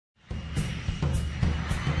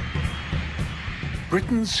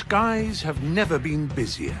Britain's skies have never been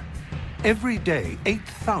busier. Every day,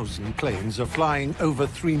 8,000 planes are flying over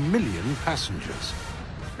 3 million passengers.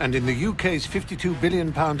 And in the UK's £52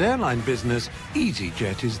 billion airline business,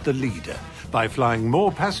 easyJet is the leader by flying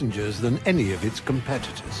more passengers than any of its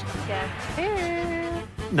competitors.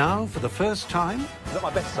 Now, for the first time, is that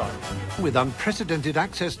my best side? with unprecedented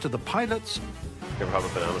access to the pilots You ever have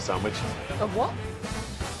a banana sandwich? A what?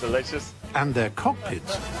 Delicious. and their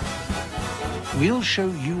cockpits, we'll show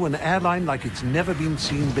you an airline like it's never been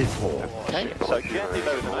seen before. Okay, so gently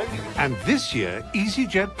lower the nose. And this year,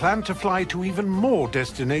 easyJet plan to fly to even more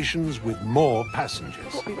destinations with more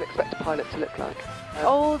passengers. What people expect a pilot to look like.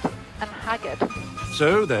 Old and haggard.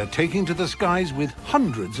 So they're taking to the skies with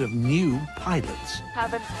hundreds of new pilots.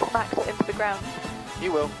 Haven't smacked it into the ground.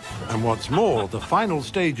 You will. And what's more, the final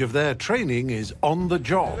stage of their training is on the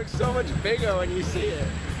job. It looks so much bigger when you see it.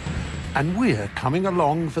 And we're coming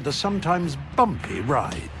along for the sometimes bumpy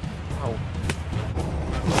ride. Oh.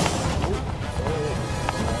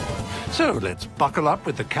 So let's buckle up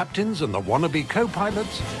with the captains and the wannabe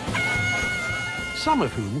co-pilots, some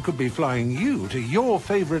of whom could be flying you to your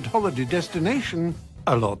favourite holiday destination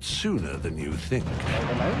a lot sooner than you think.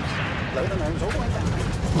 Lower the nose all the way down.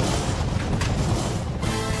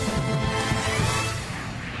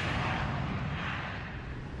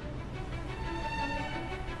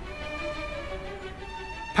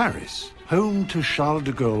 Paris, home to Charles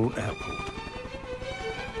de Gaulle Airport.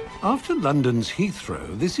 After London's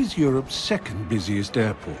Heathrow, this is Europe's second busiest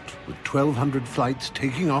airport, with 1,200 flights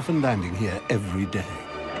taking off and landing here every day.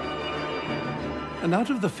 And out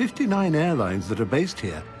of the 59 airlines that are based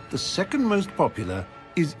here, the second most popular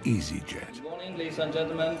is easyJet. Good morning, ladies and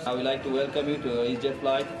gentlemen. I would like to welcome you to easyJet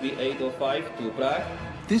flight V805 to Prague.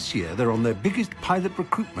 This year, they're on their biggest pilot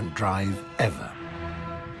recruitment drive ever.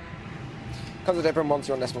 Comes with Deborah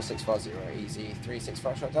 121.650, easy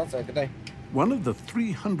 365 short down, so good day. One of the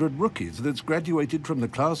 300 rookies that's graduated from the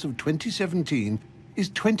class of 2017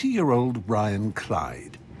 is 20-year-old Ryan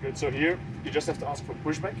Clyde. Good, so here, you just have to ask for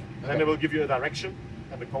pushback, and then they will give you a direction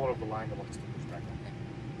and the color of the line that wants to push back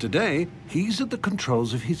on. Today, he's at the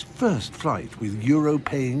controls of his first flight with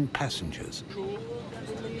Euro-paying passengers.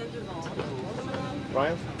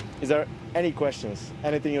 Ryan, is there any questions?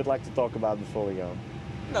 Anything you'd like to talk about before we go?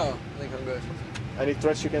 No, I think I'm good. Any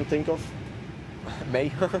threats you can think of?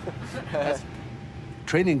 Me?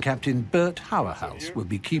 Training captain Bert Hauerhaus will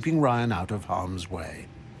be keeping Ryan out of harm's way.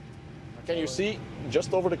 Can you see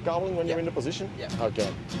just over the cowling when you're in the position? Yeah. Okay.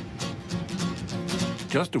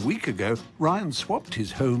 Just a week ago, Ryan swapped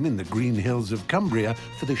his home in the green hills of Cumbria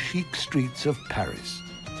for the chic streets of Paris.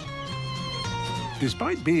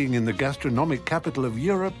 Despite being in the gastronomic capital of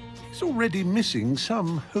Europe, he's already missing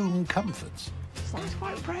some home comforts. Nice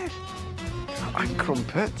white bread. And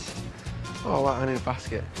crumpets. Oh, I need a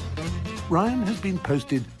basket. Ryan has been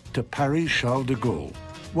posted to Paris Charles de Gaulle,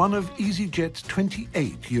 one of easyJet's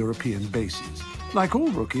 28 European bases. Like all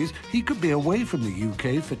rookies, he could be away from the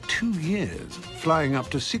UK for 2 years, flying up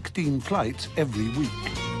to 16 flights every week.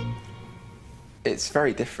 It's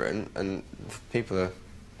very different, and there's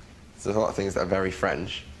a lot of things that are very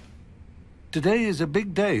French. Today is a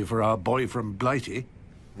big day for our boy from Blighty.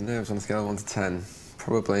 Nerves on a scale of 1 to 10,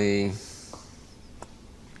 probably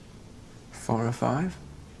 4 or 5.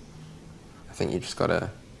 I think you just gotta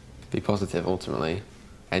be positive ultimately,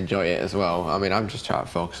 enjoy it as well. I mean, I'm just trying to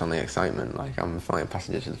focus on the excitement. Like, I'm flying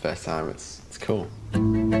passengers for the first time. It's cool. Wish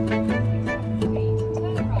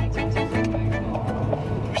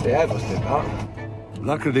the Airbus did that.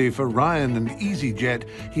 Luckily for Ryan and easyJet,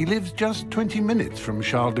 he lives just 20 minutes from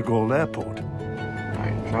Charles de Gaulle Airport.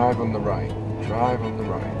 Right, drive on the right, drive on the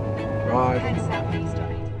right, drive on the right.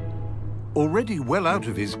 Already well out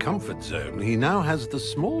of his comfort zone, he now has the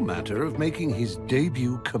small matter of making his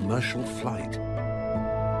debut commercial flight.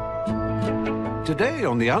 Today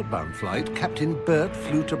on the outbound flight, Captain Bert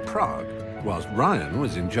flew to Prague, whilst Ryan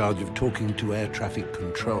was in charge of talking to air traffic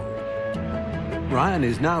control. Ryan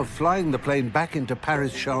is now flying the plane back into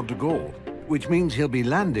Paris Charles de Gaulle, which means he'll be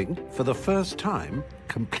landing, for the first time,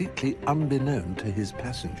 completely unbeknown to his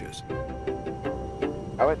passengers.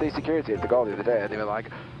 I went to security at the Gaulle the other day and they were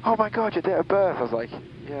like, oh my God, your date of birth. I was like,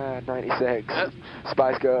 yeah, 96,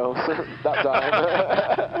 Spice Girls, that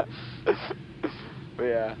time. But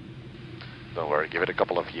yeah. Don't worry, give it a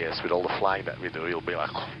couple of years. With all the flying that we do, you'll be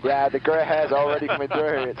like... Yeah, the grey hair's already coming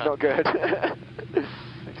through. It's not good.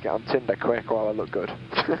 Let's get on Tinder quick while I look good.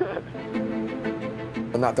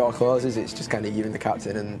 When that door closes, it's just kind of you and the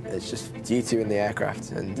captain, and it's just you two in the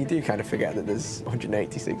aircraft, and you do kind of forget that there's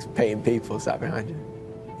 186 paying people sat behind you.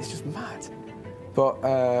 It's just mad. But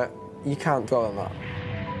you can't dwell on that.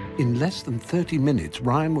 In less than 30 minutes,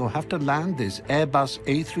 Ryan will have to land this Airbus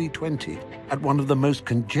A320 at one of the most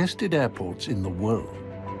congested airports in the world.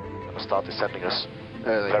 Gonna start descending us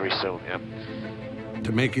very soon, yeah.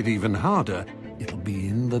 To make it even harder, it'll be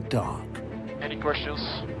in the dark. Any questions?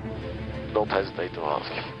 Don't hesitate to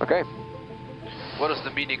ask. Okay. What is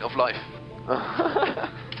the meaning of life?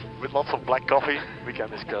 With lots of black coffee, we can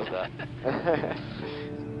discuss that.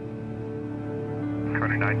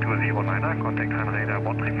 292019, contact hand radar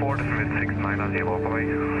 134, descent 690,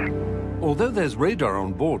 bye. Although there's radar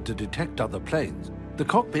on board to detect other planes, the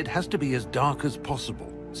cockpit has to be as dark as possible.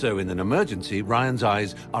 So in an emergency, Ryan's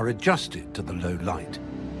eyes are adjusted to the low light.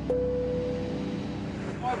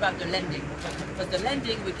 More about the landing, because the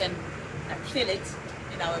landing we can feel it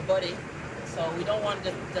in our body, so we don't want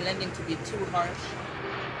the landing to be too harsh.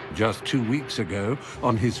 Just 2 weeks ago,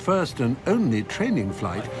 on his first and only training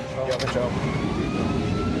flight,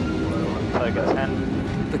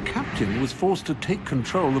 the captain was forced to take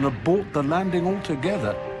control and abort the landing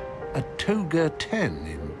altogether, a Toga 10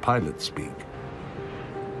 in pilot speak.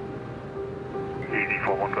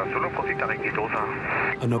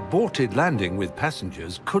 An aborted landing with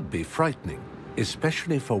passengers could be frightening,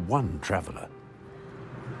 especially for one traveller.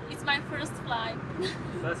 It's my first flight.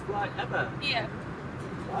 First flight ever? Yeah.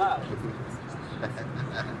 Wow.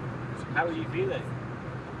 How are you feeling?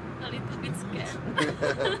 A little bit scared.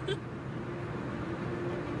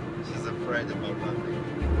 She's afraid about landing.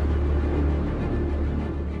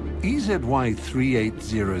 EZY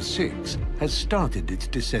 3806 has started its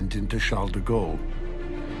descent into Charles de Gaulle.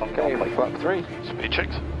 Okay, flap 3. Speed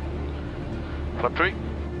checks. Flap 3.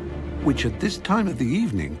 Which at this time of the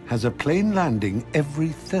evening has a plane landing every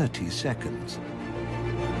 30 seconds.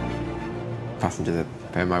 Passengers are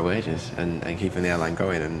paying my wages and keeping the airline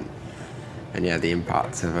going, and yeah, the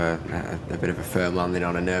impact of a bit of a firm landing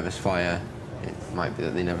on a nervous flyer, it might be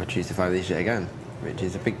that they never choose to fly the easyJet again, which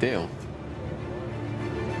is a big deal.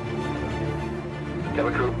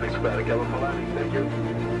 Cabin crew, thanks for that. Cabin for landing, thank you.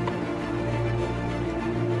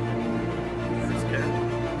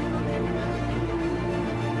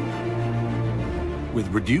 With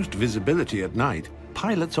reduced visibility at night,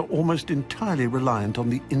 pilots are almost entirely reliant on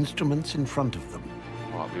the instruments in front of them.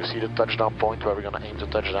 Well, do you see the touchdown point where we're going to aim to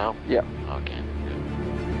touch down? Yeah. Okay.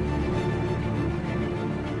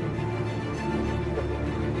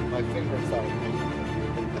 My fingers out.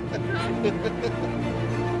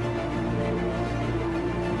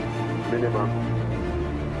 Minimum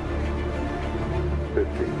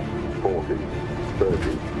 50, 40,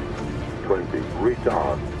 30, 20,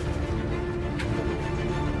 retard.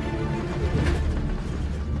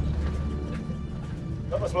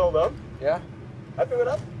 That was well done. Yeah. Happy with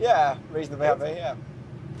that? Yeah, reasonably happy, yeah.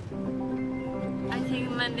 I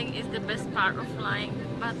think landing is the best part of flying,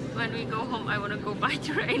 but when we go home, I want to go by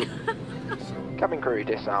train. Cabin crew,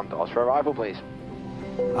 disarm doors for arrival, please.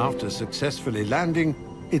 After successfully landing,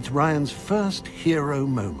 it's Ryan's first hero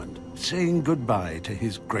moment, saying goodbye to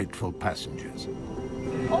his grateful passengers.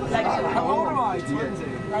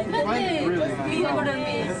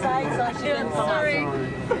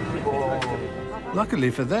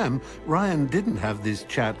 Luckily for them, Ryan didn't have this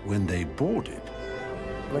chat when they boarded.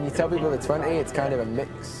 When you tell people they're 20, it's kind of a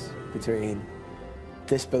mix between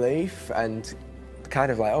disbelief and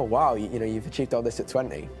kind of like, oh wow, you know, you've achieved all this at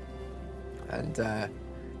 20. And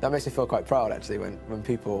that makes me feel quite proud, actually, when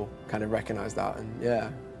people kind of recognise that. And yeah,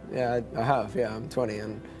 I have, yeah, I'm 20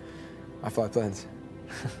 and I fly planes.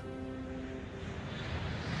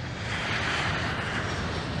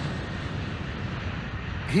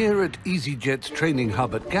 Here at easyJet's training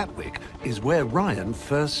hub at Gatwick is where Ryan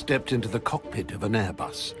first stepped into the cockpit of an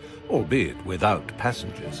Airbus, albeit without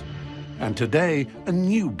passengers. And today, a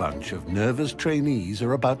new bunch of nervous trainees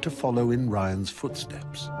are about to follow in Ryan's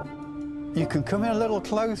footsteps. You can come in a little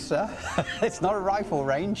closer. It's not a rifle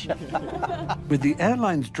range. With the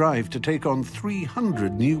airline's drive to take on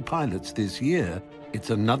 300 new pilots this year,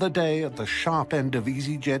 it's another day at the sharp end of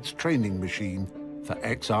easyJet's training machine for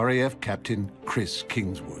ex-RAF Captain Chris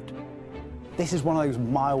Kingswood. This is one of those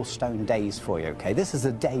milestone days for you, okay? This is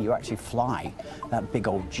the day you actually fly that big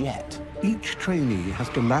old jet. Each trainee has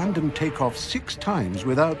to land and take off 6 times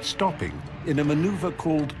without stopping in a maneuver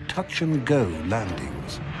called touch-and-go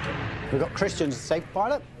landings. We've got Christian as a safe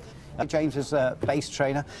pilot. James is a base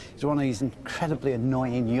trainer. He's one of these incredibly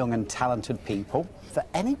annoying, young and talented people. If at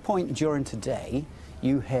any point during today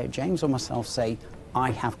you hear James or myself say,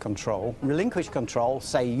 I have control, relinquish control,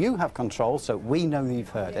 say you have control, so we know you've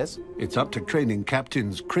heard us. It's up to training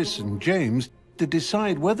captains Chris and James to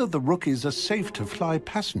decide whether the rookies are safe to fly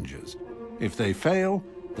passengers. If they fail,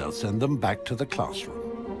 they'll send them back to the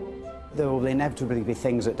classroom. There will inevitably be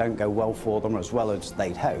things that don't go well for them as well as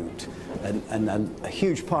they'd hoped. And a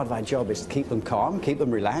huge part of our job is to keep them calm, keep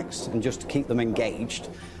them relaxed, and just to keep them engaged.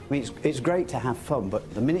 I mean, it's great to have fun,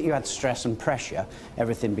 but the minute you add stress and pressure,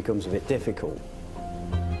 everything becomes a bit difficult.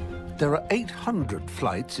 There are 800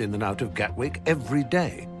 flights in and out of Gatwick every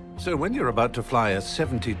day. So when you're about to fly a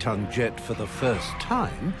 70-ton jet for the first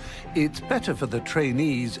time, it's better for the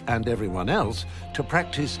trainees and everyone else to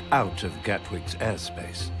practice out of Gatwick's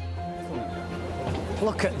airspace.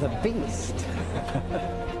 Look at the beast.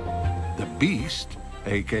 The Beast,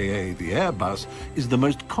 aka the Airbus, is the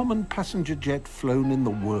most common passenger jet flown in the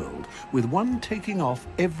world, with one taking off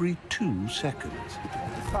every 2 seconds.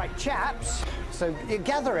 Right, chaps, so you're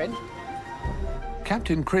gathering.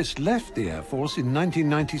 Captain Chris left the Air Force in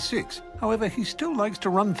 1996. However, he still likes to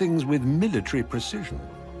run things with military precision.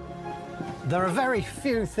 There are very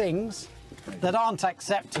few things that aren't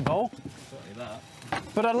acceptable,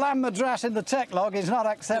 but a lamb madras in the tech log is not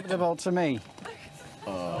acceptable to me.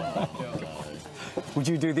 Would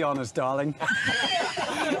you do the honours, darling?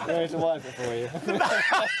 There's a wife for you.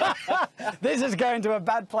 This is going to a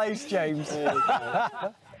bad place, James.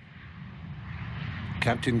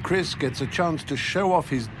 Captain Chris gets a chance to show off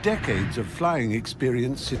his decades of flying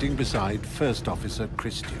experience sitting beside First Officer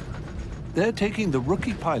Christian. They're taking the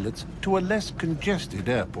rookie pilots to a less congested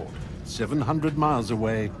airport, 700 miles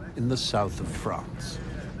away in the south of France.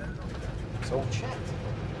 It's all chat.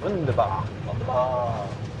 Wunderbar. Wunderbar.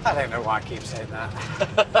 I don't know why I keep saying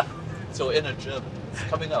that. So inner German. It's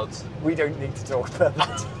coming out. We don't need to talk about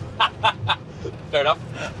that. Fair enough.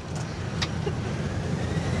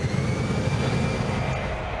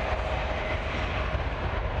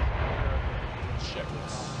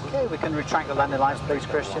 Okay, we can retract the landing lines, please,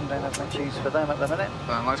 Christian. Don't have much use for them at the minute.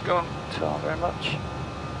 Landing lines gone. Not very much.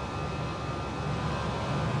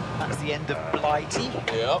 That's the end of Blighty.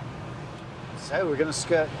 Yep. So we're going to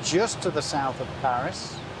skirt just to the south of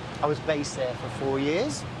Paris. I was based there for 4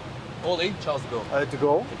 years. Orly, Charles de Gaulle. De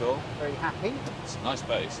Gaulle. De Gaulle. Very happy. It's a nice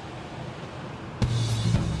base.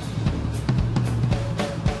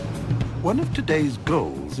 One of today's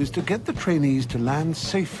goals is to get the trainees to land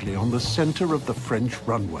safely on the center of the French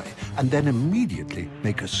runway and then immediately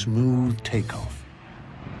make a smooth takeoff.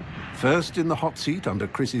 First in the hot seat under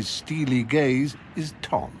Chris's steely gaze is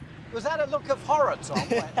Tom. Was that a look of horror, Tom?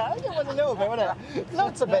 I don't want to know about it.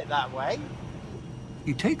 Looks a bit that way.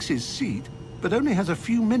 He takes his seat, but only has a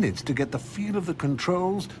few minutes to get the feel of the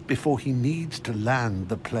controls before he needs to land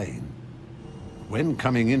the plane. When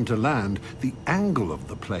coming in to land, the angle of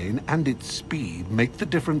the plane and its speed make the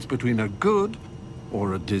difference between a good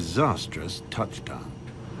or a disastrous touchdown.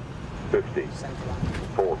 50,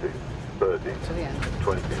 40, 30,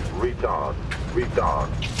 20, retard, retard.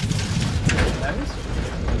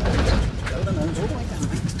 Go the nose all the way down.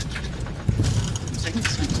 Second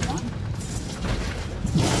center line.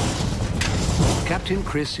 Captain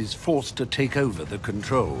Chris is forced to take over the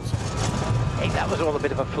controls. Hey, that was all a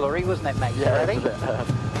bit of a flurry, wasn't it, mate? Yeah, ready?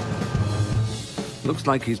 Looks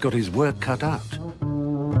like he's got his work cut out.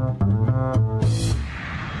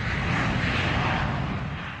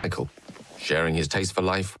 Michael, sharing his taste for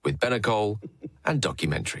life with Ben Cole and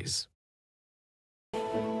documentaries.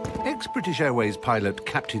 Ex-British Airways pilot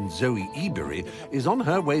Captain Zoe Ebury is on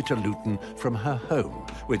her way to Luton from her home,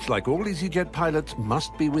 which, like all easyJet pilots,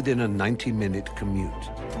 must be within a 90-minute commute.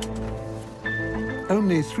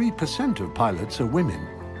 Only 3% of pilots are women.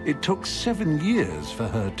 It took 7 years for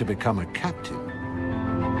her to become a captain.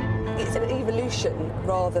 It's an evolution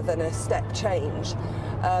rather than a step change.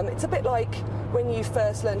 It's a bit like when you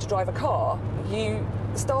first learn to drive a car. You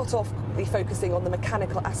start off focusing on the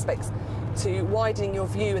mechanical aspects to widening your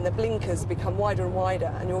view, and the blinkers become wider and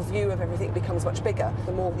wider, and your view of everything becomes much bigger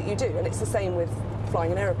the more that you do. And it's the same with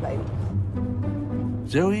flying an aeroplane.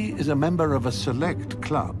 Zoe is a member of a select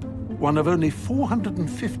club, one of only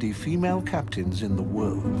 450 female captains in the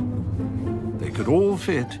world. They could all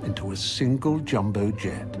fit into a single jumbo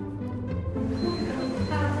jet.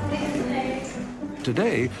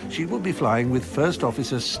 Today, she will be flying with First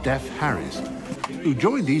Officer Steph Harris, who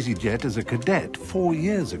joined easyJet as a cadet 4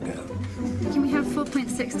 years ago. Can we have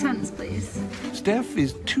 4.6 tons, please? Steph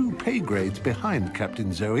is 2 pay grades behind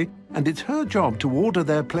Captain Zoe, and it's her job to order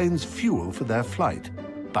their plane's fuel for their flight,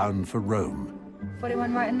 bound for Rome.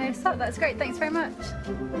 41 right and no stop. That's great. Thanks very much.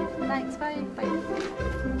 Thanks. Bye. Bye.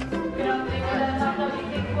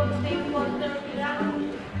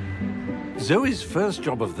 Zoe's first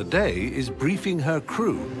job of the day is briefing her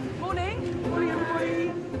crew. Morning. Morning,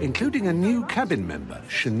 everybody. Including a new cabin member,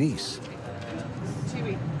 Shanice. 2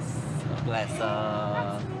 weeks. Bless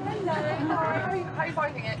her. Hello. How are you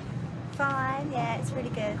finding it? fine. Yeah, it's really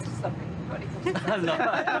good. We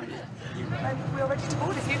are ready to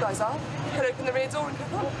board if you guys are. You can open the rear door and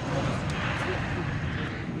come on.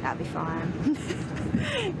 That'll be fine.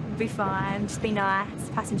 Be fine. Just be nice.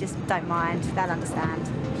 Passengers don't mind. They'll understand.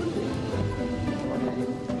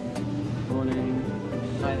 Morning.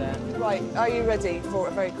 Hi there. Right, are you ready for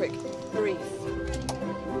a very quick brief?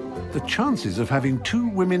 The chances of having 2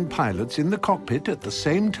 women pilots in the cockpit at the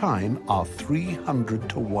same time are 300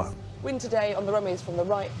 to 1. Wind today on the runways from the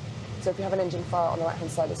right, so if you have an engine fire on the right-hand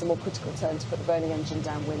side, it's a more critical turn to put the burning engine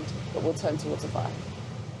downwind, but we'll turn towards the fire.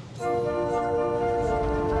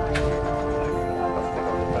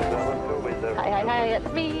 Hi,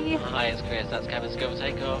 it's me. Hi, it's Chris. That's cabin skill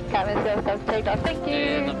takeoff. Cabin skill takeoff, thank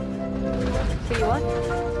you. See you on.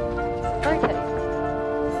 Okay.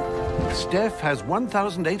 Steph has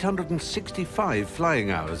 1,865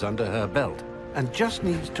 flying hours under her belt and just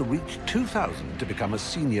needs to reach 2,000 to become a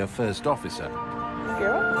senior first officer,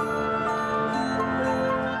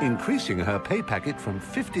 increasing her pay packet from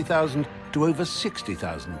 50,000 to over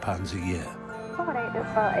 60,000 pounds a year.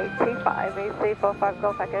 825, AC45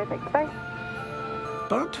 Golf Echo, take space.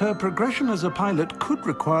 But her progression as a pilot could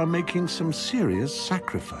require making some serious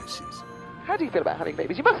sacrifices. How do you feel about having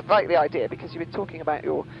babies? You must like the idea because you've been talking about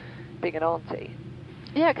your being an auntie.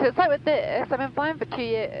 Yeah, because it's like with this, I've been flying for 2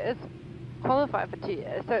 years, qualified for 2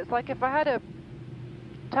 years, so it's like if I had a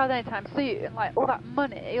child anytime soon, like all that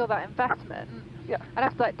money, all that investment, yeah, I'd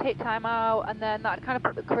have to like take time out, and then that'd kind of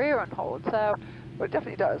put the career on hold, so... Well, it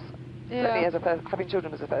definitely does. Yeah. Certainly having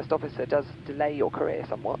children as a first officer does delay your career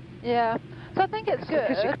somewhat. Yeah, so I think it's good.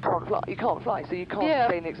 Because you can't fly, so you can't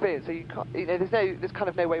gain the experience, so you can't, you know, there's kind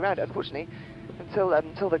of no way around it, unfortunately, until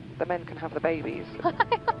the men can have the babies.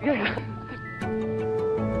 Yeah.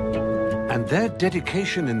 And their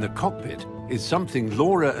dedication in the cockpit is something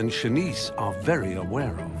Laura and Shanice are very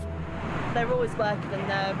aware of. They're always working and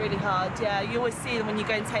they're really hard, yeah. You always see them when you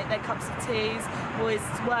go and take their cups of teas, always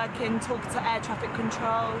working, talking to air traffic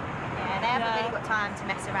control. Yeah, they haven't really got time to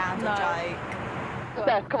mess around or joke.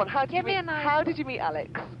 Steph, come on, how did you meet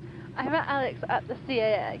Alex? I met Alex at the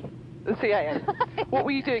CAA. The CAA? What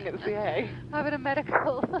were you doing at the CAA? Having a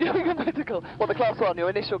medical. Having a medical? What, the class 1, your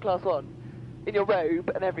initial class 1? In your robe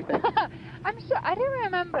and everything? I'm sure, I don't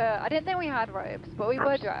remember. I didn't think we had robes, but we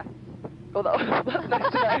were dressed. Oh, that's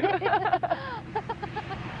nice to know.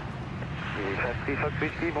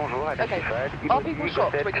 Okay, are people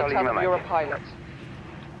shocked when you tell them you're a pilot?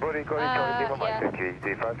 What do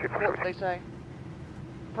they say?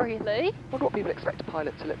 Really? I wonder what people expect a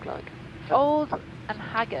pilot to look like. Old and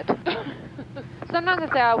haggard. Sometimes I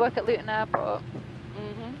say I work at Luton Airport.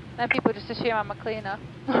 Then people just assume I'm a cleaner.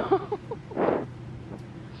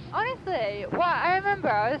 Honestly, I remember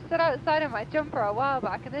I was stood outside in my jumper a while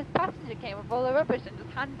back and this passenger came with all the rubbish and just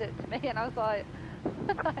handed it to me and I was like,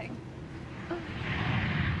 thanks.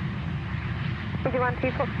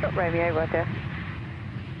 21-2 Foxtrot Romeo, Roger.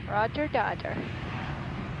 Roger, Dodger.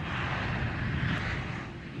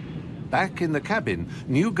 Back in the cabin,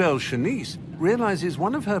 new girl Shanice realizes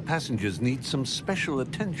one of her passengers needs some special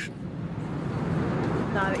attention.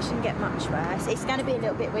 No, it shouldn't get much worse. It's going to be a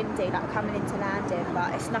little bit windy, like coming into landing,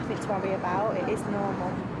 but it's nothing to worry about. It is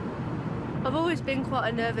normal. I've always been quite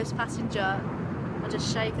a nervous passenger. I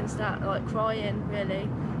just shake and start like crying, really.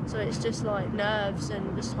 So it's just like nerves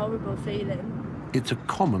and just horrible feeling. It's a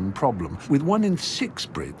common problem, with 1 in 6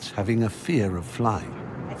 Brits having a fear of flying.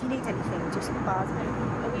 If you need anything, just buzz me.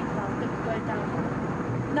 Are we going down?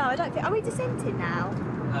 No, I don't think... Are we descending now?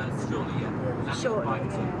 Surely, yeah. Shortly,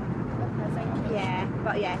 yeah. Yeah,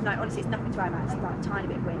 but yeah, no, honestly, it's nothing to worry about. It's like a tiny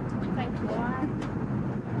bit of wind. Thank you.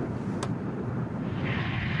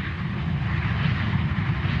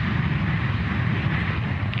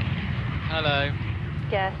 Hello.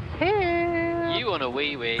 Guess who? You want a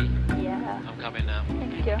wee-wee? Yeah. I'm coming now.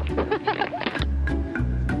 Thank you.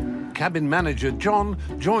 Cabin manager John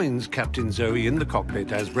joins Captain Zoe in the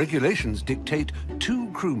cockpit as regulations dictate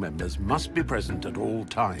 2 crew members must be present at all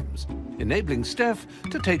times, enabling Steph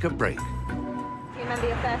to take a break. Do you remember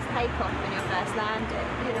your first takeoff and your first landing?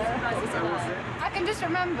 Yeah. What was it like? I can just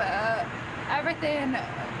remember everything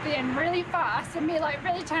being really fast and me like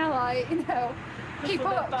really trying to like, you know, keep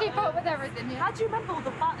up with everything. Yeah. How do you remember all the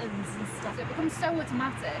buttons and stuff? It becomes so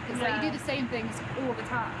automatic. It's like you do the same things all the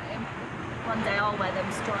time. One day I'll wear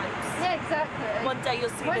them stripes. Yeah, exactly. One day you'll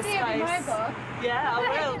see One this day it'll be my face. book. Yeah, I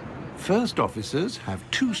will. First officers have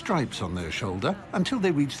 2 stripes on their shoulder until they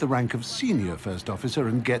reach the rank of senior first officer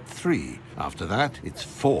and get 3. After that, it's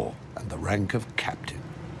 4 and the rank of captain.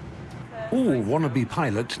 All wannabe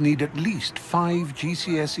pilots need at least 5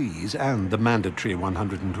 GCSEs and the mandatory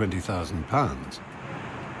 £120,000.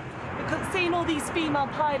 because seeing all these female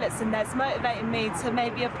pilots in there's motivating me to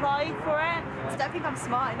maybe apply for it. I don't think I'm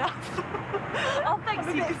smart enough. Oh, thanks,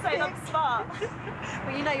 you can say I'm smart.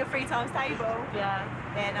 Well, you know you're 3 times table. Yeah.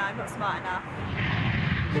 Yeah, no, I'm not smart enough.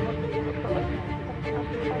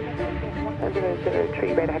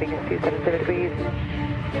 003, radar heading is 270 degrees.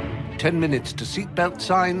 10 minutes to seatbelt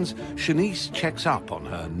signs, Shanice checks up on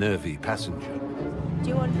her nervy passenger. Do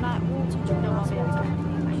you want like water? Do you know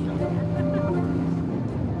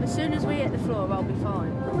As soon as we hit the floor, I'll be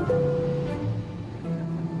fine.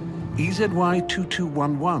 EZY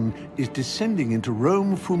 2211 is descending into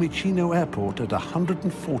Rome Fiumicino Airport at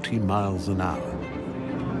 140 miles an hour.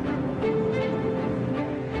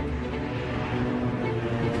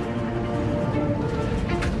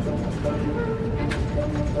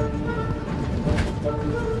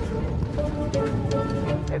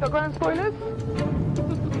 Have you got ground spoilers?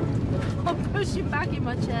 I'm pushing back in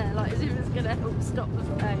my chair, like as if it's going to help stop the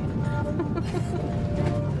plane.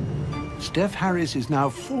 Steph Harris is now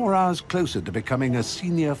 4 hours closer to becoming a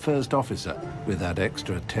senior first officer with that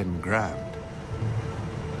extra 10 grand.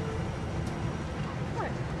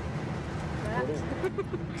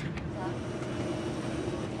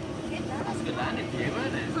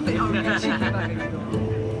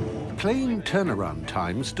 Plane turnaround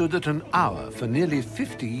time stood at an hour for nearly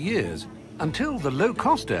 50 years, until the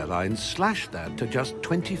low-cost airlines slashed that to just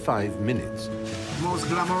 25 minutes. Most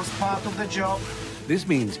glamorous part of the job. This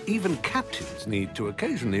means even captains need to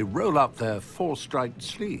occasionally roll up their 4-striped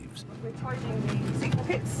sleeves. We're tidying the seat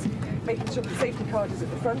pockets, making sure the safety card is at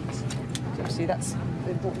the front. So obviously that's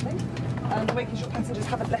the important thing. And making sure passengers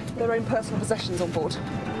haven't left their own personal possessions on board.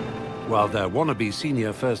 While their wannabe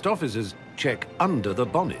senior first officers check under the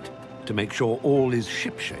bonnet to make sure all is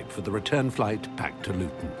shipshape for the return flight back to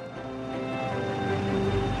Luton.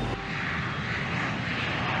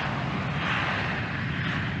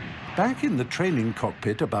 Back in the training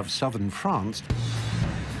cockpit above southern France,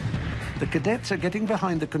 the cadets are getting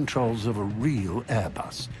behind the controls of a real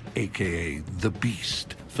Airbus, aka the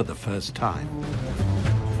Beast, for the first time.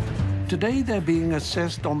 Today they're being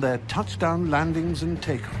assessed on their touchdown landings and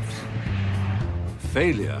takeoffs.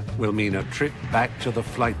 Failure will mean a trip back to the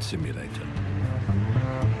flight simulator.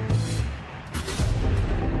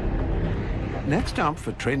 Next up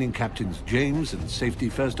for training captains James and safety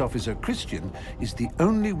first officer Christian is the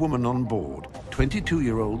only woman on board,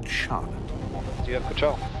 22-year-old Charlotte. Do you have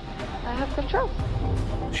control? I have control.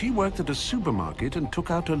 She worked at a supermarket and took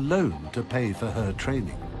out a loan to pay for her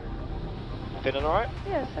training. Feeling all right?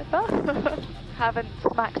 Yeah, so far. Haven't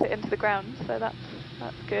smacked it into the ground, so that's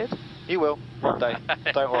good. You will, one day.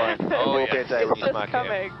 Don't worry. There will be a day when you smack it.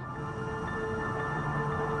 Coming.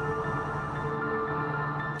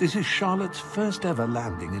 This is Charlotte's first ever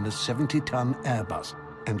landing in a 70-ton Airbus,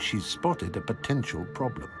 and she's spotted a potential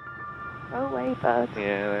problem. Go away, birds.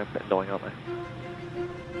 Yeah, they're a bit annoying, aren't they?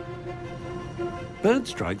 Bird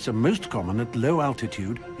strikes are most common at low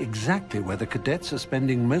altitude, exactly where the cadets are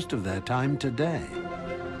spending most of their time today.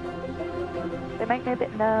 They make me a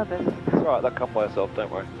bit nervous. It's all right, they'll come by yourself, don't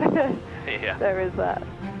worry. Yeah. There is that.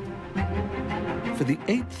 For the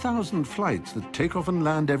 8,000 flights that take off and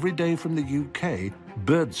land every day from the UK,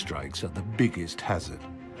 bird strikes are the biggest hazard.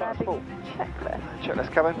 Landing checklist.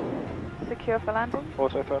 Checklist coming. Secure for landing.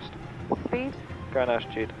 Auto first. Speed. Going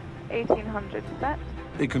altitude. 1800 set.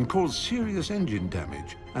 They can cause serious engine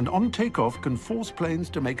damage, and on takeoff can force planes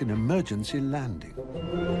to make an emergency landing.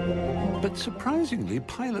 But surprisingly,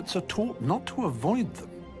 pilots are taught not to avoid them,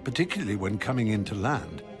 particularly when coming in to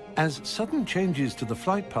land, as sudden changes to the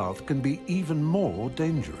flight path can be even more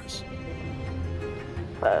dangerous.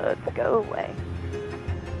 Birds, go away.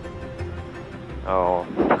 Oh,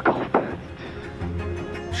 fuck off,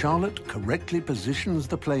 birds. Charlotte correctly positions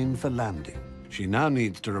the plane for landing. She now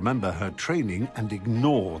needs to remember her training and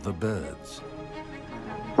ignore the birds.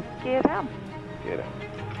 Gear down. Gear down.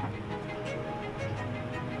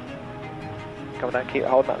 Coming down, keep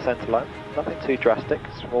holding that centre line. Nothing too drastic,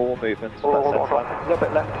 small movements. That centre line. A little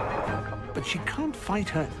bit left. But she can't fight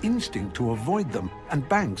her instinct to avoid them and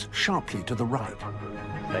banks sharply to the right.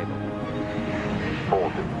 Stable.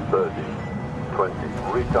 40, 30, 20,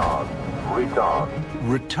 retard, retard.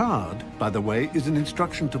 Retard, by the way, is an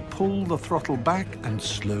instruction to pull the throttle back and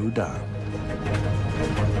slow down.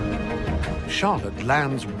 Charlotte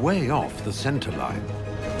lands way off the center line.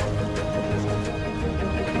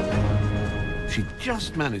 She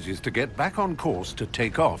just manages to get back on course to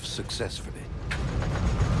take off successfully.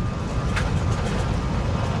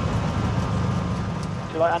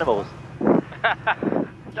 Do you like animals?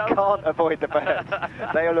 can't avoid the birds.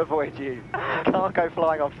 They'll avoid you. You can't go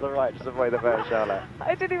flying off to the right, just avoid the birds, Charlotte.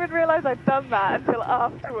 I didn't even realise I'd done that until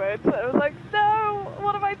afterwards. I was like, no,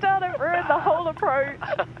 what have I done? I've ruined the whole approach.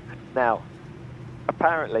 Now,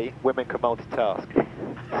 apparently women can multitask.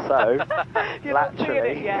 So,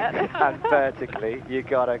 laterally and vertically, you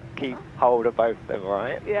gotta keep hold of both of them,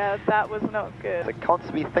 right? Yeah, that was not good. So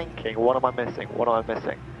constantly thinking, what am I missing? What am I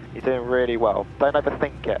missing? You're doing really well. Don't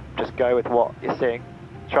overthink it. Just go with what you're seeing.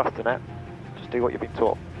 Trust in it. Just do what you've been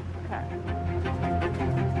taught. Okay.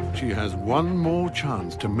 She has one more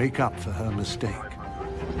chance to make up for her mistake.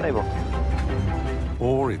 Stable.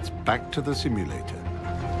 Or it's back to the simulator.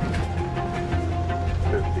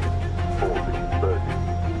 50, 40, 30,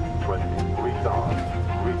 20, retard,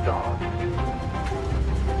 retard.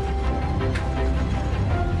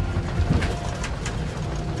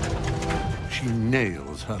 She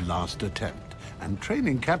nails her last attempt, and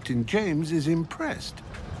training Captain James is impressed.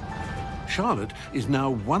 Charlotte is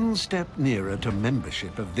now one step nearer to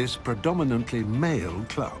membership of this predominantly male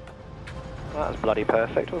club. Well, that was bloody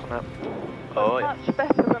perfect, wasn't it? Oh, Much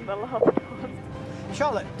better than the last one.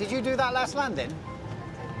 Charlotte, did you do that last landing?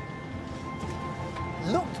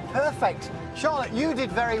 Looked perfect. Charlotte, you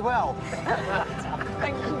did very well.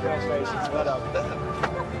 Thank you very much. Well done.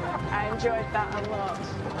 I enjoyed that a lot.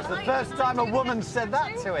 It's the first time a woman said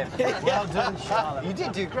that to him. Well done, Charlotte. You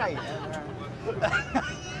did do great.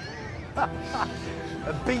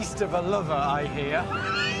 A beast of a lover, I hear.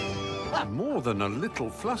 More than a little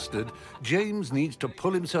flustered, James needs to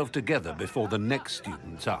pull himself together before the next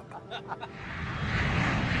student's up.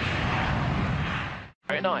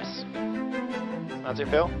 very nice. How do you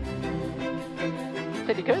feel?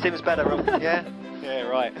 Pretty good. Seems better, Rob. Yeah? Yeah,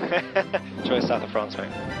 right. Choice South of France,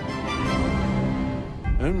 mate.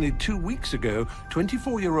 Only 2 weeks ago,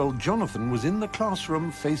 24-year-old Jonathan was in the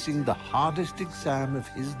classroom facing the hardest exam of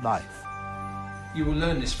his life. You will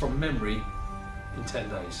learn this from memory in 10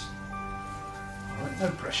 days. All right, no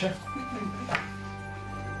pressure.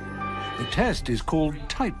 The test is called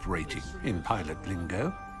type rating in pilot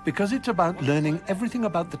lingo because it's about learning everything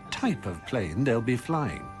about the type of plane they'll be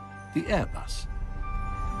flying, the Airbus.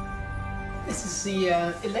 This is the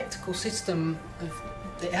electrical system of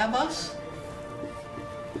the Airbus.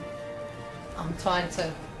 I'm trying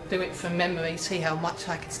to do it from memory, see how much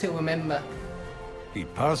I can still remember. He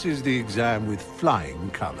passes the exam with flying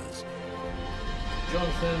colours.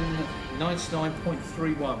 Jonathan,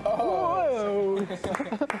 99.31. Whoa!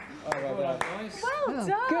 Well done, guys. Well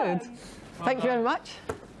done. Good. Thank you very much.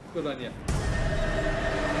 Good on you.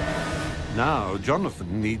 Now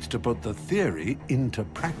Jonathan needs to put the theory into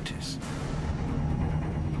practice.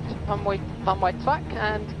 Runway track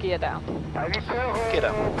and gear down. Gear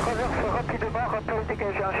down.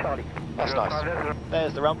 That's nice.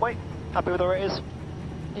 There's the runway. Happy with where it is?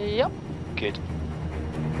 Yep. Good.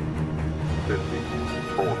 50,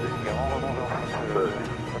 40,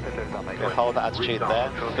 30. Good. Hold that attitude there.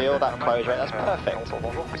 Feel that close rate. That's perfect.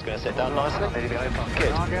 Just going to sit down nicely.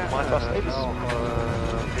 Good. Mind fast leaves.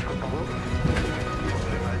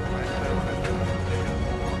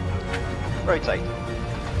 Rotate.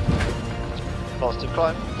 Positive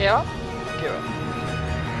climb. Gear up. Gear up.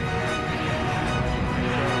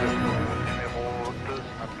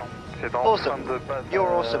 Awesome. Your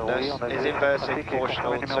awesomeness is inversely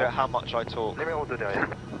proportional to how much I talk. Did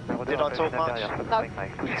I talk much?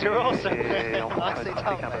 No. You're awesome. Nicely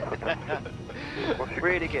done.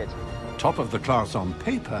 Really good. Top of the class on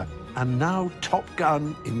paper, and now Top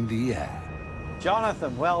Gun in the air.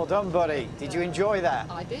 Jonathan, well done, buddy. Did you enjoy that?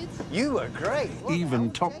 I did. You were great. Even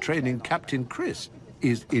top training Captain Chris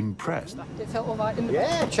is impressed. It felt all right in the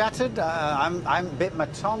Yeah, chattered. I'm bit my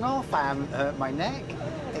tongue off. I haven't hurt my neck.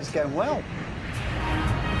 It's going well.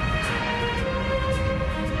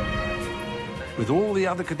 With all the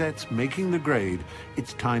other cadets making the grade,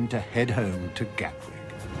 it's time to head home to Gatwick.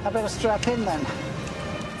 I better strap in then.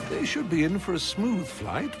 They should be in for a smooth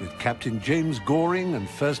flight with Captain James Goring and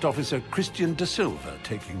First Officer Christian De Silva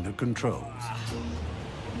taking the controls.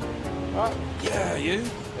 Yeah, you?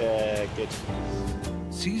 Yeah, good.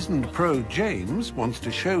 Seasoned pro James wants to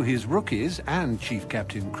show his rookies and Chief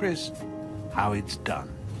Captain Chris how it's done.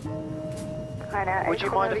 Would you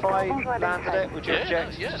mind if I landed it? Would you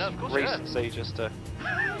object? Yeah, no, of course. Recency, just to...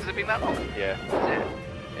 Has it been that long? Yeah.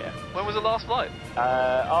 Yeah. When was the last flight?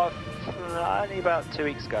 Only about 2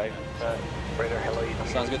 weeks ago.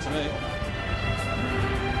 Sounds good to me.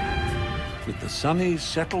 With the sunny,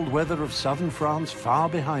 settled weather of southern France far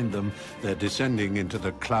behind them, they're descending into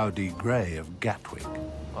the cloudy grey of Gatwick.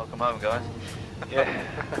 Welcome home, guys. Yeah.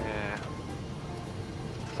 Yeah.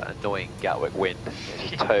 It's that annoying Gatwick wind.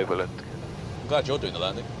 It's just turbulent. glad you're doing the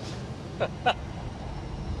landing.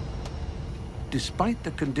 Despite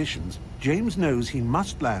the conditions, James knows he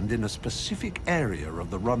must land in a specific area of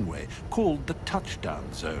the runway called the touchdown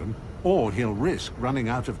zone, or he'll risk running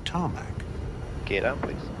out of tarmac. Gear down,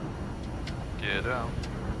 please. Gear down.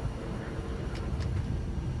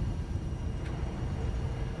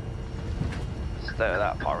 Stay with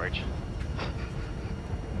that porridge.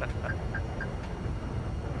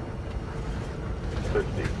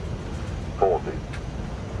 50, 40,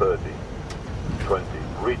 30, 20,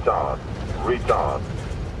 retard, retard.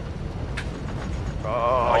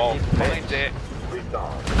 Oh, you find it.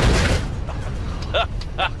 Retard.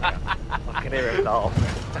 I can hear him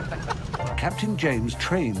laugh. Captain James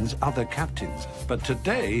trains other captains, but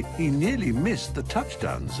today he nearly missed the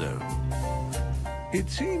touchdown zone. It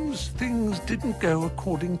seems things didn't go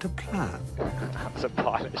according to plan. That's a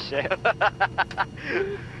pilot ship.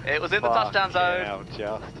 It was in the touchdown zone.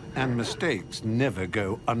 Just. And mistakes never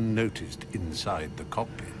go unnoticed inside the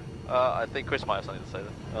cockpit. I think Chris might have something to say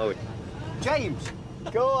there. Oh. James!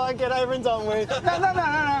 Go on, get over and done with. No.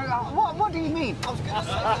 What do you mean?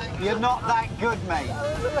 You're not that good, mate.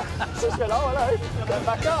 Just went, oh, hello. Go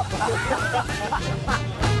back up.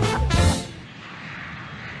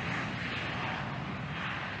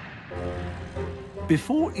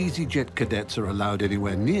 Before easyJet cadets are allowed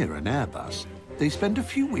anywhere near an Airbus, they spend a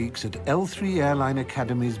few weeks at L3 Airline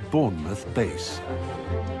Academy's Bournemouth base.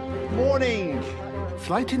 Morning!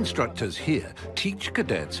 Flight instructors here teach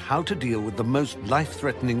cadets how to deal with the most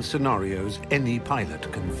life-threatening scenarios any pilot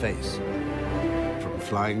can face. From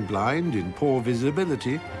flying blind in poor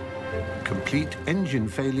visibility, complete engine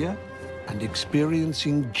failure, and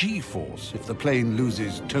experiencing G-force if the plane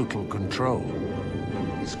loses total control.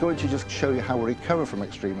 It's going to just show you how we recover from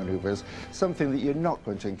extreme manoeuvres, something that you're not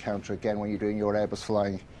going to encounter again when you're doing your Airbus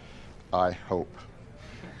flying, I hope.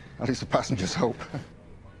 At least the passengers hope.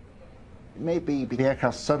 Maybe the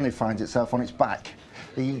aircraft suddenly finds itself on its back.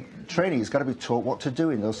 The trainee's got to be taught what to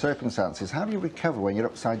do in those circumstances. How do you recover when you're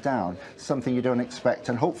upside down, something you don't expect,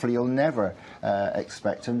 and hopefully you'll never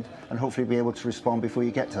expect, and hopefully be able to respond before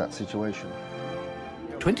you get to that situation.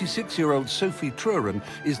 26-year-old Sophie Truren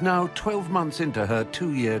is now 12 months into her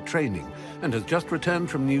 2-year training and has just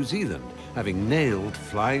returned from New Zealand, having nailed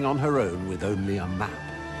flying on her own with only a map.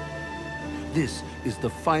 This is the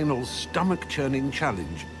final stomach-churning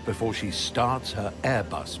challenge before she starts her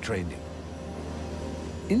Airbus training.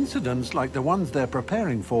 Incidents like the ones they're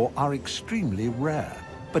preparing for are extremely rare,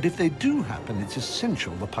 but if they do happen, it's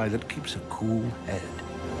essential the pilot keeps a cool head.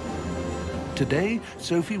 Today,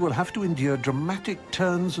 Sophie will have to endure dramatic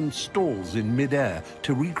turns and stalls in mid-air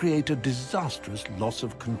to recreate a disastrous loss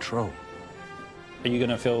of control. Are you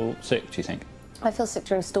going to feel sick, do you think? I feel sick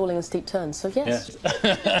during stalling and steep turns, so yes.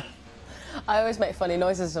 Yeah. I always make funny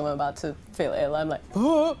noises when I'm about to feel ill. I'm like,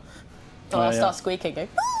 oh, and I'll start squeaking, going,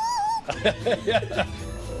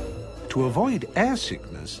 To avoid air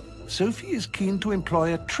sickness, Sophie is keen to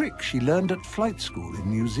employ a trick she learned at flight school in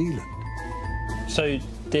New Zealand. So,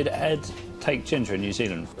 did Ed take Ginger in New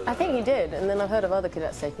Zealand? I think he did, and then I've heard of other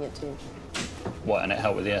cadets taking it too. What, and it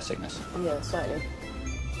helped with the air sickness? Yeah, slightly.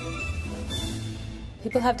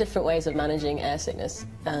 People have different ways of managing air sickness,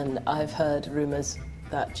 and I've heard rumours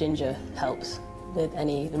that ginger helps with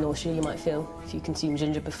any nausea you might feel if you consume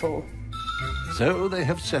ginger before. So they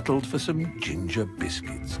have settled for some ginger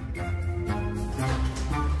biscuits.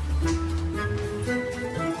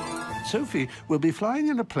 Sophie will be flying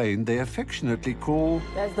in a plane they affectionately call...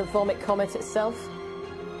 There's the Vomit Comet itself.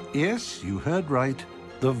 Yes, you heard right,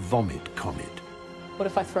 the Vomit Comet. What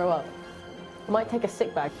if I throw up? I might take a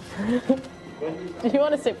sick bag. Do you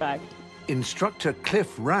want a sick bag? Instructor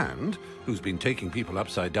Cliff Rand, who's been taking people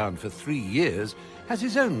upside down for 3 years, has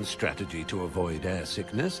his own strategy to avoid air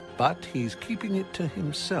sickness, but he's keeping it to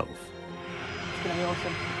himself. It's going to be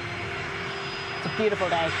awesome. It's a beautiful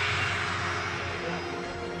day.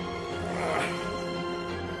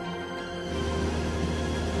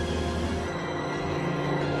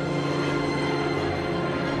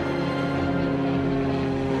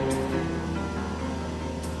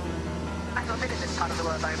 I've not been in this part of the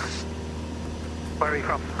world, over. Where are you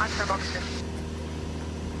from? I'm from Oxford.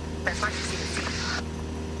 It's nice to see you.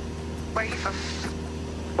 Where are you from?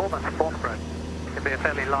 Bournemouth, Bournemouth. It can be a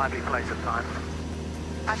fairly lively place at times.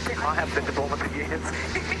 I have been to Bournemouth for years.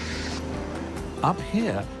 Up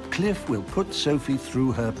here, Cliff will put Sophie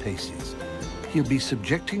through her paces. He'll be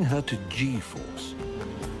subjecting her to G-force.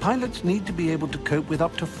 Pilots need to be able to cope with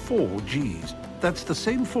up to 4 Gs. That's the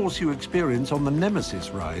same force you experience on the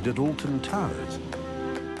Nemesis ride at Alton Towers.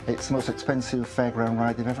 It's the most expensive fairground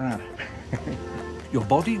ride they've ever had. your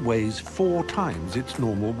body weighs 4 times its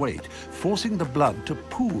normal weight, forcing the blood to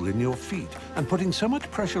pool in your feet and putting so much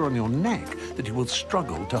pressure on your neck that you will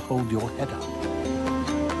struggle to hold your head up.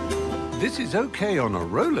 This is okay on a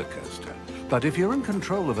roller coaster, but if you're in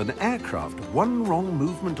control of an aircraft, one wrong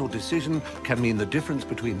movement or decision can mean the difference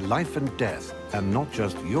between life and death, and not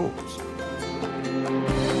just yours.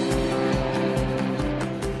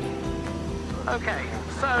 Okay,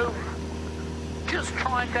 so just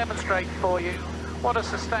try and demonstrate for you what a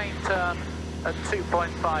sustained turn at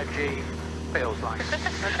 2.5 G feels like.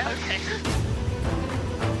 Okay.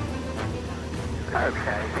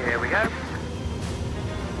 Okay, here we go.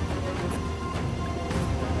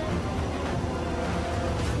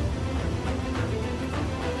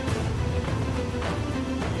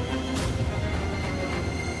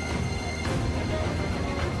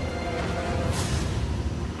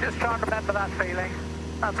 Just try and remember that feeling.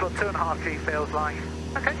 That's what 2.5 G feels like.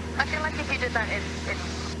 Okay. I feel like if you did that in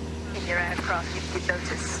your aircraft, you'd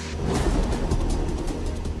notice.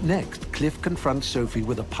 Next, Cliff confronts Sophie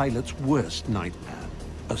with a pilot's worst nightmare,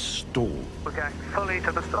 a stall. We're going fully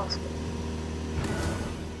to the stalls.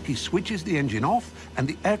 He switches the engine off and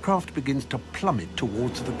the aircraft begins to plummet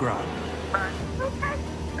towards the ground. Right. Okay.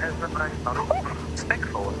 There's the main model. Stick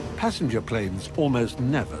forward. Passenger planes almost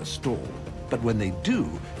never stall. But when they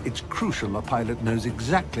do, it's crucial a pilot knows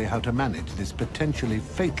exactly how to manage this potentially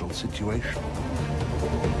fatal situation.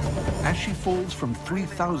 As she falls from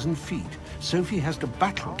 3,000 feet, Sophie has to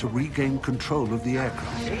battle to regain control of the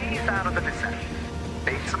aircraft. Ease out of the descent.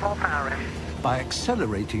 Need some more power in. By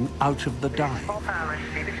accelerating out of the dive. More power in.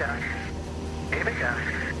 Keep it going. Keep it going.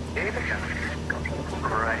 Keep it going.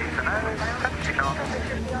 Great. And over 70 knots.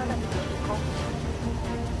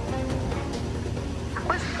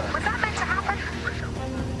 Was that meant to happen?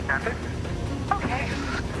 Happy? Okay.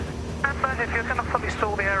 Remember, if you're going to fully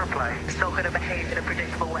stall the aeroplane, It's not going to behave in a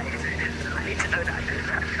predictable way, is it? I need to know that.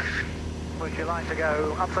 would you like to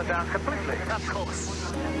go upside down completely? Of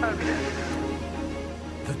course. Okay.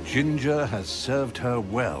 The Ginger has served her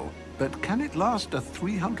well, but can it last a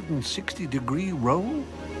 360-degree roll?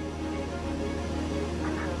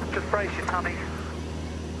 Just brace your tummy,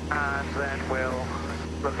 and then we'll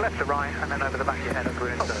look left to right, and then over the back of your head as we're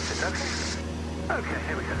inserted. Okay? Okay,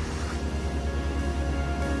 here we go.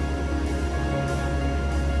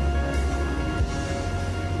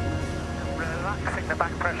 Relaxing the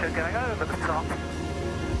back pressure, going over the top.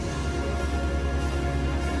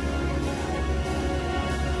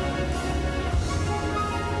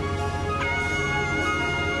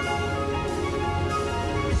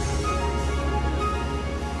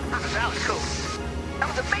 That was cool. That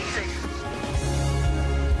was amazing.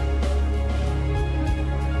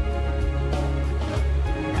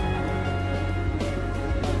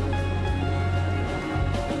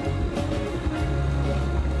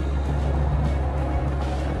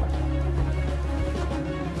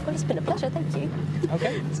 Well, it's been a pleasure, thank you.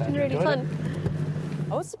 Okay, It's been really fun.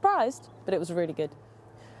 I was surprised, but it was really good.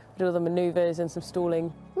 We did all the manoeuvres and some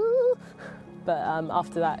stalling. Woo! But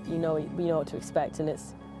after that, you know what to expect, and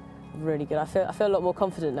it's really good. I feel a lot more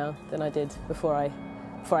confident now than I did before I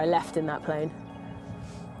left in that plane.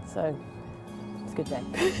 So it's a good day.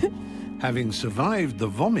 Having survived the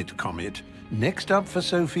vomit comet, next up for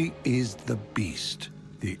Sophie is the beast,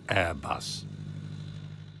 the Airbus.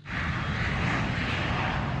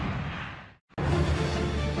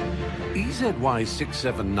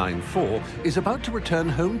 EZY-6794 is about to return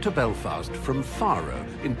home to Belfast from Faro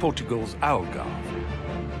in Portugal's Algarve.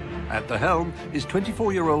 At the helm is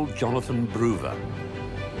 24-year-old Jonathan Bruver.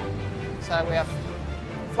 So we have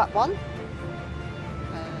flat 1,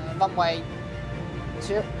 runway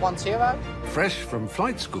 10. Fresh from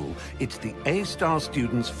flight school, it's the A-star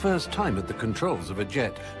student's first time at the controls of a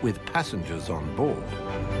jet with passengers on board.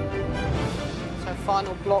 So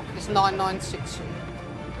final block is 996.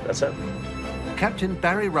 That's it. Captain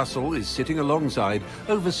Barry Russell is sitting alongside,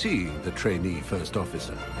 overseeing the trainee first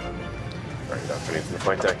officer. Very good afternoon from the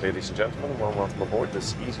flight deck, ladies and gentlemen. Warm welcome aboard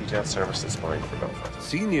this easyJet service that's flying for Belfast.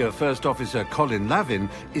 Senior First Officer Colin Lavin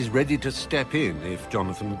is ready to step in if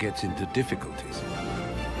Jonathan gets into difficulties.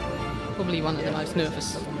 Probably one of the most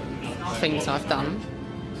nervous things I've done.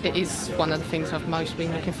 It is one of the things I've most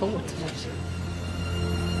been looking forward to.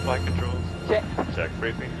 Flight controls. Check. Check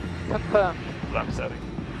briefing. Confirmed. Flap setting.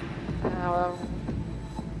 Now,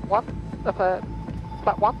 flat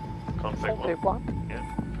 1. Config 1. Yeah.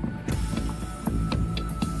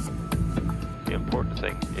 The important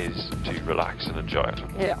thing is to relax and enjoy it.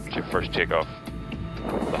 Yeah. To first take off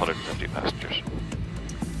the 150 passengers.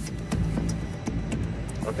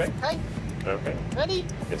 Okay. Okay. Okay. Ready?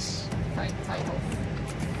 Yes. Okay, take off.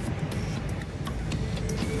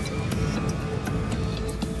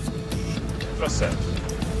 Thrust set.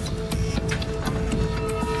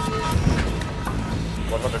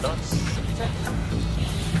 100 knots.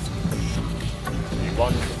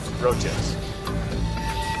 One rotates.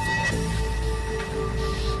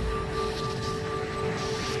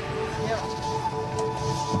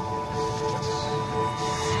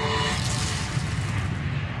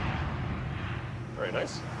 Very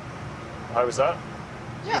nice. How was that?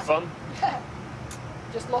 Yeah. Fun? Yeah.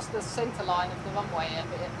 Just lost the centre line of the runway at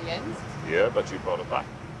the end. Yeah, but you brought it back.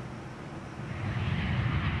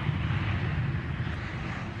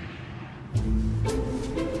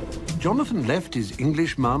 Jonathan left his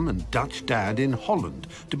English mum and Dutch dad in Holland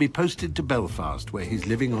to be posted to Belfast, where he's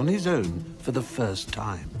living on his own for the first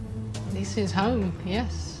time. This is home,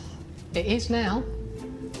 yes. It is now.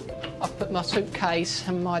 I've put my suitcase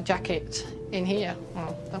and my jacket in here.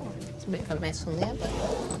 Oh, it's a bit of a mess on there, but...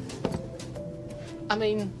 I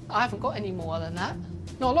mean, I haven't got any more than that.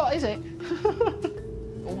 Not a lot, is it?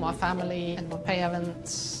 All my family and my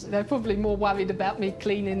parents, they're probably more worried about me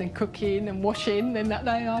cleaning and cooking and washing than that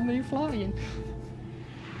they are me flying.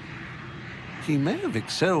 He may have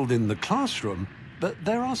excelled in the classroom, but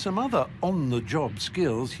there are some other on-the-job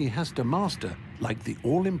skills he has to master, like the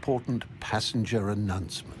all-important passenger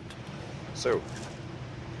announcement. So, do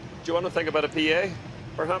you want to think about a PA,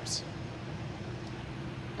 perhaps?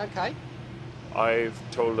 OK. I've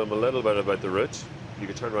told them a little bit about the route. You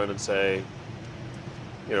could turn around and say,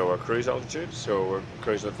 you know, our cruise altitude, so we're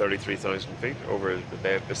cruising at 33,000 feet over the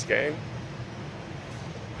Bay of Biscay.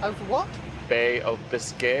 Over what? Bay of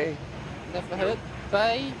Biscay. Never heard.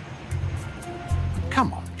 Bay?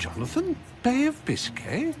 Come on, Jonathan. Bay of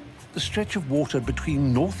Biscay? The stretch of water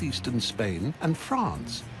between northeastern Spain and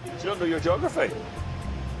France. You don't know your geography?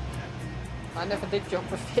 I never did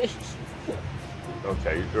geography.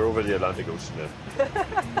 OK, you're over the Atlantic Ocean then.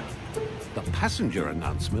 The passenger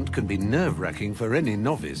announcement can be nerve-wracking for any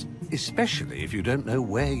novice, especially if you don't know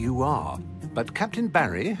where you are. But Captain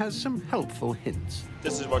Barry has some helpful hints.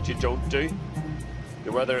 This is what you don't do.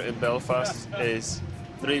 The weather in Belfast is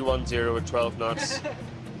 310 at 12 knots,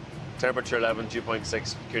 temperature 11, dew point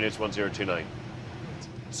 6, QNH 1029.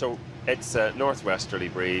 So it's a northwesterly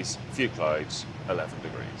breeze, few clouds, 11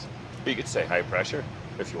 degrees. You could say high pressure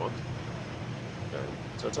if you want.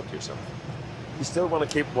 So it's up to yourself. You still want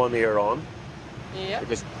to keep one ear on. Yeah.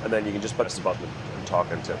 And then you can just press the button and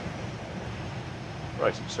talk into it.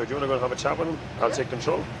 Right, so do you want to go and have a chat with him? I'll take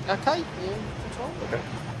control. OK, you control. OK.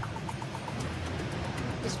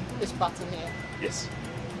 This button here. Yes.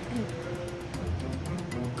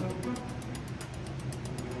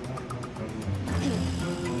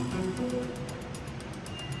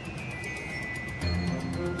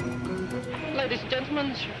 Ladies and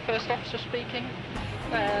gentlemen, it's your first officer speaking.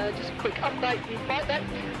 Just a quick update from the flight deck.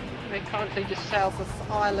 We're currently just south of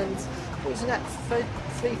Ireland, cruising at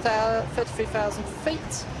 33,000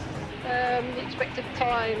 feet. The expected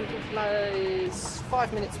time to fly is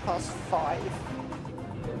 5 minutes past 5.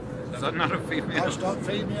 Is that not a female? Touchdown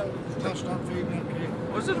female. Touchdown female.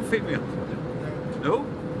 Was it a female? No?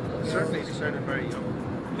 Certainly she sounded very young.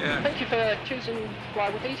 Yeah. Thank you for choosing to fly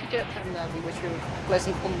with easyJet, and we wish you a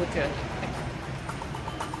pleasant onward journey. Thank you.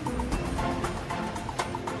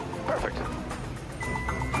 Perfect.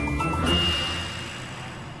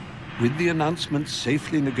 With the announcement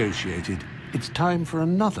safely negotiated, it's time for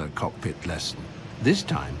another cockpit lesson, this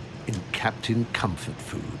time in Captain Comfort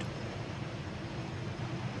food.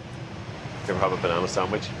 You ever have a banana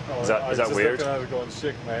sandwich? Oh, is that weird? I was looking at it going,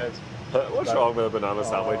 shaking my head. What's wrong with a banana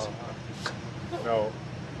sandwich? No.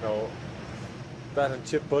 That and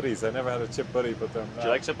chip buddies. I never had a chip buddy, but do you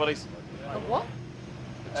like chip buddies? What?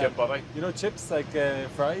 A chip buddy? You know chips, like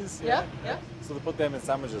fries? Yeah. So they put them in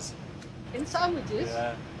sandwiches. In sandwiches?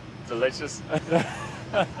 Yeah. Delicious.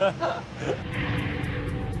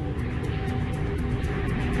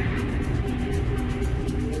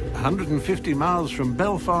 150 miles from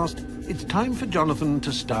Belfast, it's time for Jonathan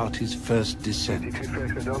to start his first descent.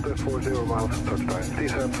 40 miles touchdown.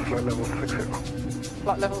 Descent, flight level 60.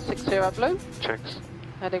 Flight level 60 blue. Checks.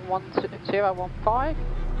 Heading 1015.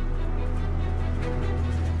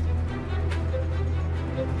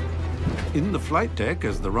 In the flight deck,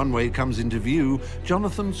 as the runway comes into view,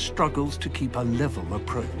 Jonathan struggles to keep a level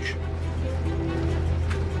approach.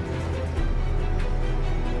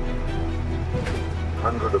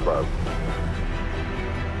 Hundred above.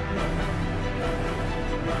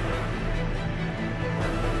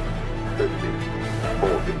 50,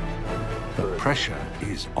 40. The pressure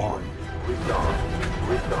is on.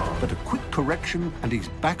 But a quick correction and he's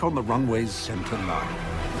back on the runway's center line.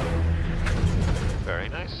 Very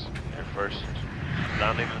nice. Your first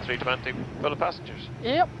landing in 320 full of passengers.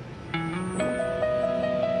 Yep.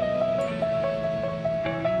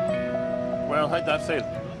 Well, how'd that feel?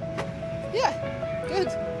 Yeah,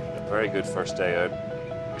 good. Very good first day out,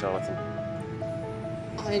 Jonathan.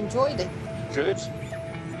 I enjoyed it. Good.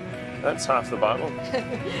 That's half the battle.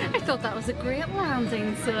 I thought that was a great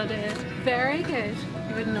landing, so I did. Very good.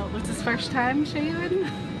 You wouldn't know it was his first time, sure you wouldn't?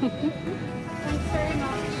 Thanks very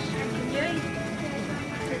much.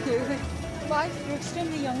 Thank you. Bye. You're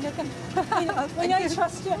extremely young looking. We know you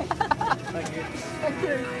trust you. Thank you. Thank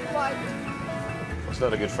you. Bye. Was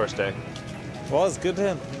that a good first day? It was good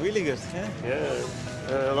then. Really good, yeah.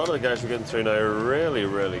 Yeah. A lot of the guys we're getting through now are really,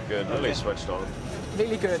 really good. Really switched on.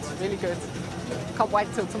 Really good, really good. Can't wait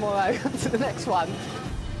till tomorrow to the next one.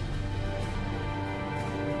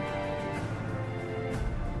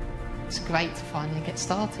 It's great to finally get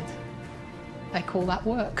started. They call that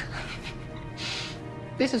work.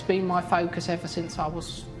 This has been my focus ever since I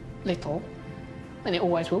was little, and it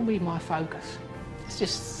always will be my focus. It's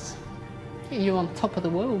just, you're on top of the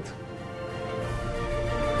world.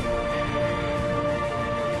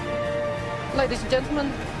 Ladies and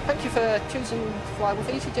gentlemen, thank you for choosing to fly with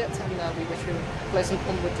easyJet, and we wish you a pleasant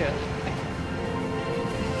onward journey. Thank you.